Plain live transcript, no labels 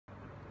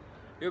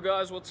Yo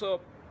guys, what's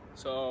up?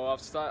 So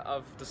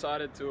I've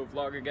decided to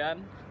vlog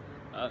again,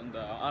 and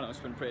I know it's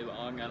been pretty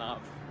long and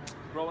I've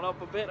grown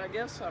up a bit, I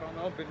guess. I don't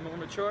know, a bit more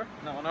mature.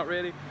 No, not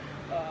really.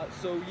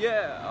 So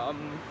yeah,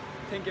 I'm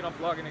thinking of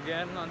vlogging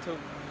again until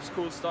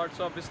school starts,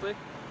 obviously.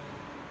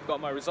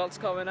 Got my results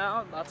coming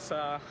out, it's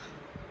a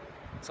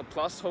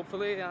plus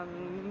hopefully,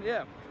 and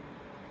yeah,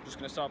 just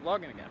gonna start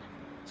vlogging again.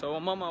 So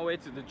I'm on my way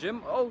to the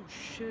gym. Oh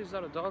shit, is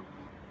that a dog?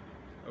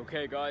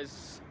 Okay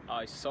guys,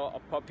 I saw a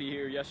puppy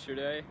here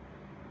yesterday.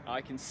 I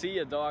can see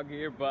a dog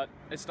here, but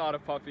it's not a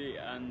puppy,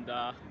 and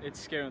it's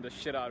scaring the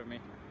shit out of me.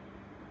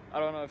 I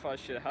don't know if I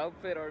should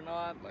help it or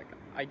not. Like,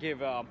 I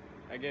gave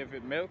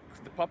it milk,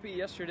 the puppy,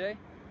 yesterday.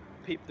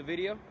 Peeped the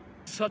video.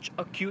 Such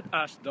a cute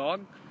ass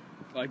dog.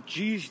 Like,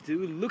 jeez,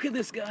 dude, look at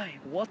this guy.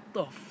 What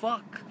the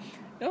fuck?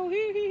 Oh,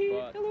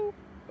 hello.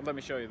 But let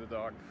me show you the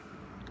dog.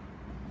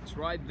 It's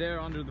right there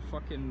under the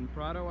fucking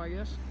Prado, I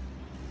guess.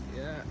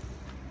 Yeah.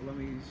 Let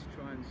me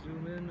try and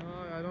zoom in.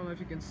 I don't know if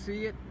you can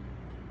see it.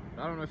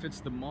 I don't know if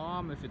it's the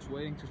mom, if it's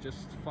waiting to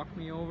just fuck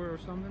me over or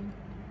something,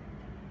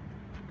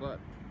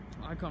 but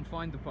I can't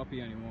find the puppy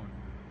anymore.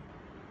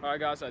 Alright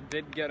guys, I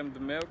did get him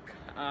the milk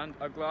and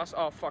a glass.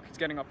 Oh fuck, it's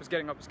getting up, it's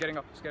getting up, it's getting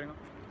up, it's getting up.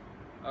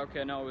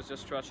 Okay, no, it was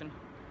just stretching.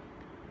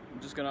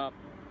 I'm just gonna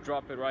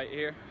drop it right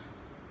here,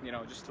 you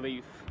know, just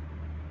leave.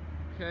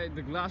 Okay,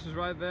 the glass is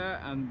right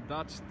there, and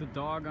that's the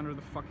dog under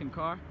the fucking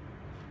car.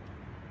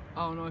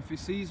 I don't know if he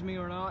sees me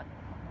or not.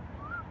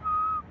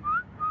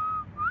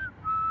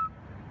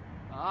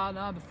 Ah,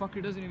 nah, the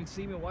fucker doesn't even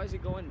see me. Why is he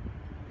going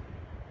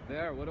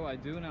there? What do I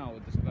do now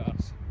with this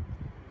glass?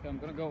 Okay, I'm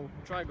gonna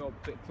try to go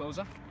a bit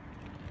closer.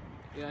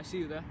 Yeah, I see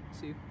you there. I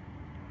see you.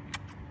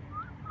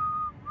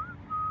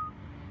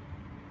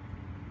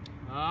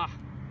 Ah,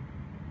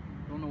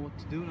 don't know what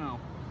to do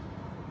now.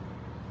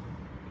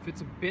 If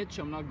it's a bitch,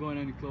 I'm not going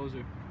any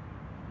closer.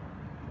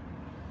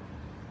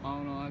 I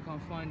don't know, I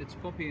can't find its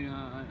puppy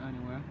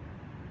anywhere.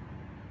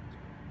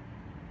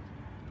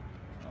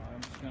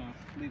 I'm just gonna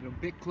leave it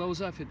a bit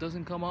closer. If it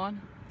doesn't come on,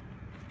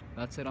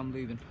 that's it, I'm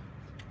leaving.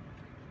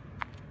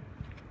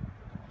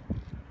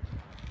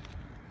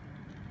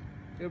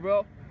 Here,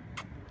 bro.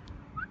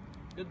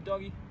 Good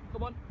doggy.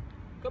 Come on.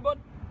 Come on.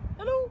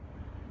 Hello.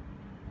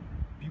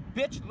 You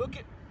bitch, look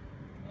it.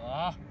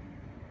 Ah.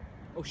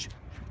 Oh shit.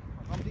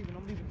 I'm leaving,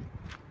 I'm leaving.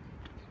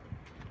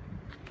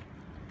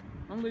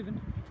 I'm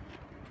leaving.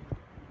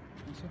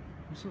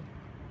 What's up?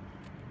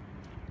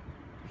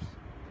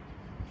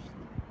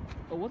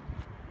 Oh, what?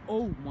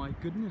 Oh my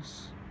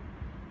goodness.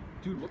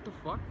 Dude, what the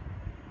fuck?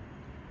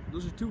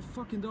 Those are two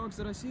fucking dogs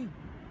that I see.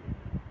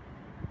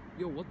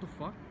 Yo, what the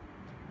fuck?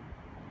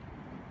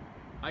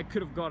 I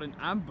could have gotten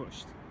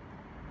ambushed.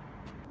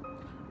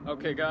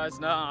 Okay guys,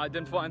 now I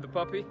didn't find the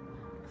puppy,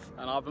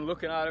 and I've been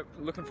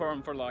looking for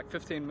him for like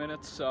 15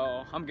 minutes,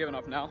 so I'm giving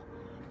up now.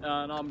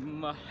 And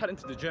I'm heading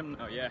to the gym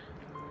now, yeah.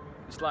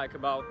 It's like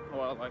about,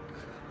 well, like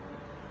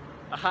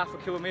a half a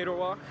kilometer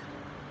walk.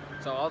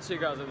 So I'll see you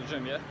guys at the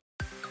gym, yeah?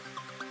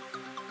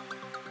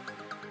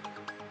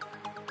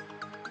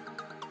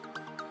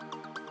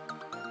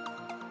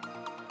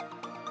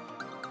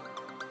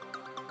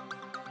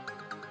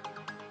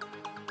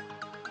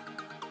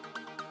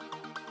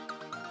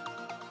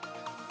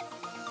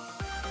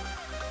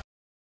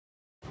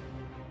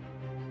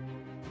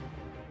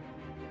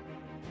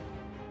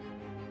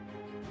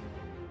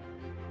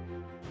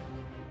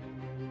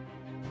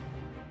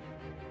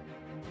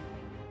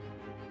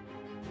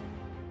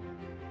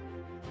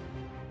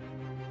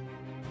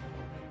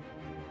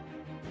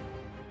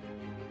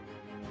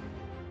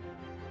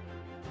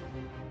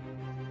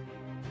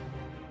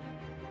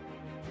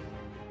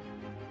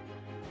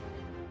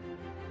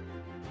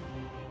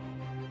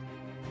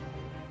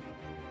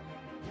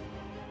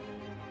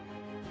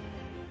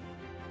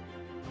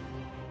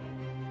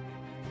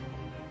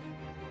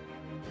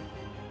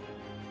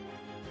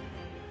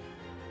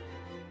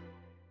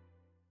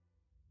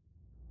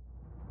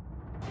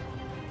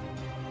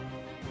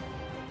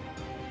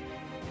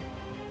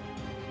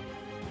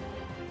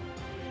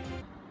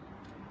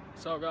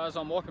 So guys,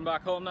 I'm walking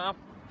back home now.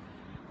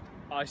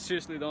 I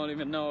seriously don't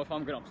even know if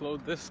I'm gonna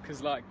upload this,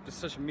 because like, it's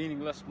such a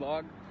meaningless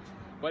vlog.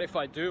 But if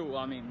I do,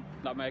 I mean,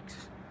 that makes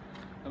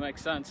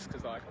sense,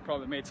 because like, I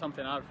probably made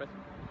something out of it.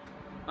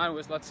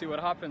 Anyways, let's see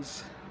what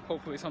happens.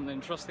 Hopefully something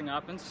interesting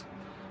happens,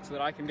 so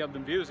that I can get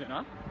them views, you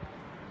know?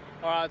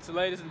 Alright, so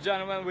ladies and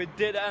gentlemen, we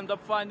did end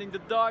up finding the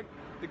dog,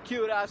 the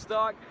cute ass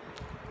dog.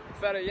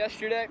 Fed it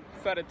yesterday,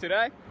 fed it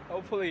today.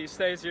 Hopefully he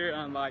stays here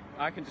and like,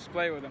 I can just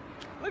play with him.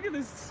 Look at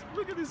this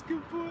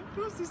good boy.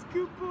 Who's this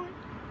good boy?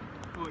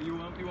 What, you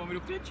want me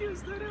to pet you?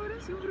 Is that how it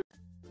is?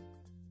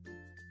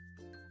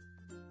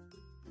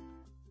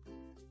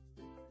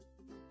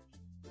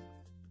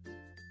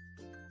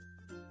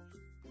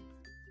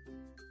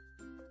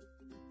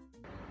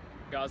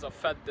 Guys, I've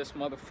fed this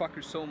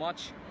motherfucker so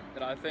much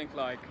that I think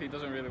like he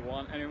doesn't really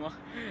want anymore.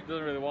 He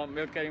doesn't really want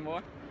milk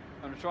anymore.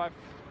 I'm gonna try.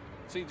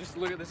 See, just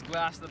look at this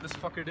glass that this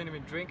fucker didn't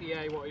even drink.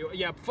 Yeah,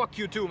 yeah, fuck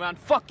you too, man.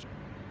 Fuck you.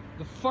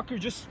 The fucker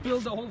just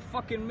spilled the whole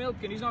fucking milk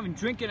and he's not even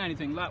drinking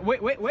anything. Like,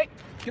 wait.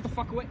 Get the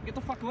fuck away. Get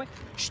the fuck away.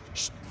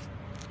 Shh.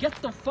 Get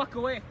the fuck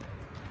away.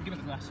 Give me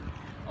the glass.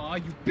 Oh,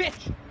 you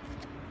bitch.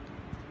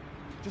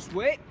 Just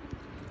wait.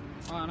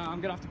 Oh no,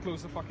 I'm gonna have to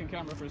close the fucking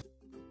camera for a second.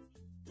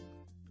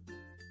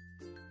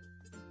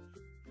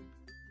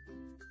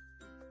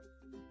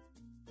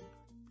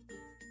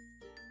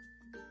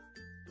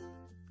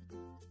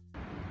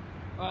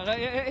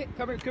 Hey,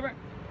 come here.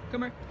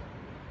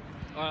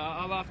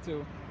 I'll have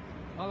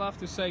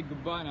to say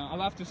goodbye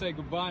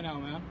now.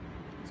 Man.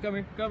 Just come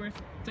here.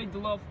 Take the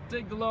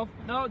love.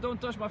 No, don't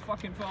touch my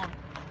fucking phone.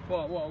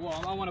 Whoa.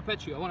 I want to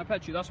pet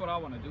you. That's what I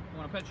want to do. I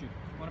want to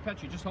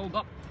pet you. Just hold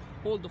up.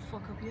 Hold the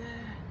fuck up. Yeah.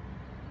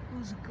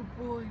 Who's a good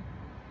boy?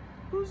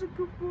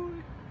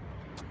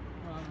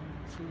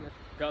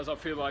 Guys, I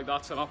feel like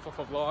that's enough of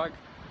a vlog.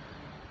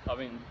 I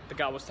mean, the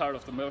guy was tired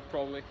of the milk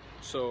probably.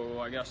 So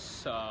I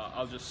guess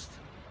I'll just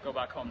go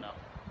back home now.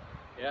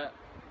 Yeah.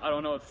 I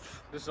don't know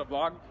if this is a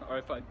vlog or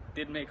if I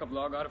did make a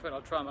vlog out of it.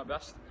 I'll try my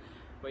best.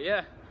 But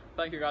yeah,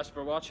 thank you guys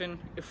for watching.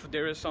 If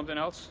there is something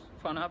else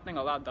fun happening,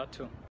 I'll add that too.